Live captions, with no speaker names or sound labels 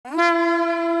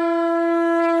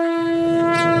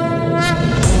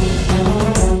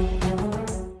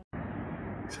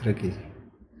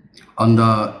On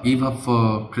the eve of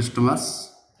Christmas,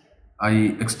 I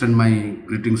extend my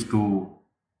greetings to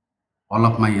all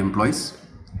of my employees.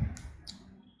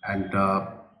 And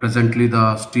presently, the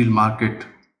steel market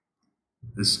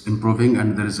is improving, and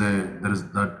there is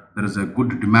a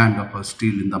good demand of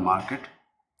steel in the market.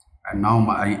 And now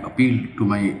I appeal to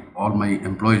all my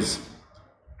employees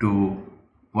to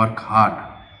work hard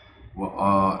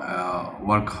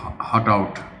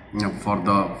out, for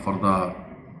the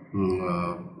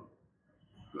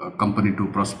company to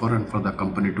prosper and for the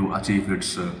company to achieve its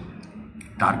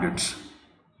targets.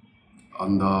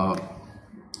 And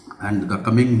the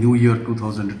coming new year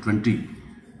 2020,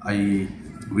 I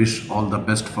wish all the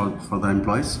best for the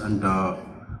employees, and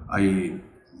I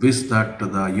wish that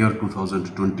the year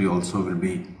 2020 also will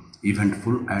be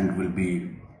eventful and will be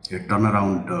a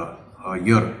turnaround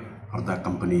year for the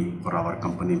company, for our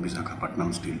company, Visakhapatnam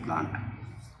Steel Plant.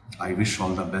 I wish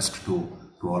all the best to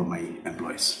all my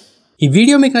employees. ఈ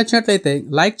video మీకు నచ్చినట్లయితే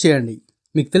like చేయండి,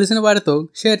 మీకు తెలిసిన వారితో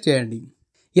share చేయండి.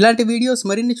 ఇలాంటి videos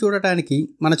మరిన్ని చూడటానికి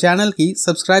మన ఛానల్కి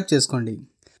సబ్స్క్రైబ్ చేసుకోండి.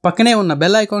 పక్కనే ఉన్న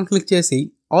బెల్ ఐకాన్ క్లిక్ చేసి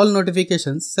ఆల్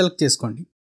నోటిఫికేషన్స్ సెలెక్ట్ చేసుకోండి.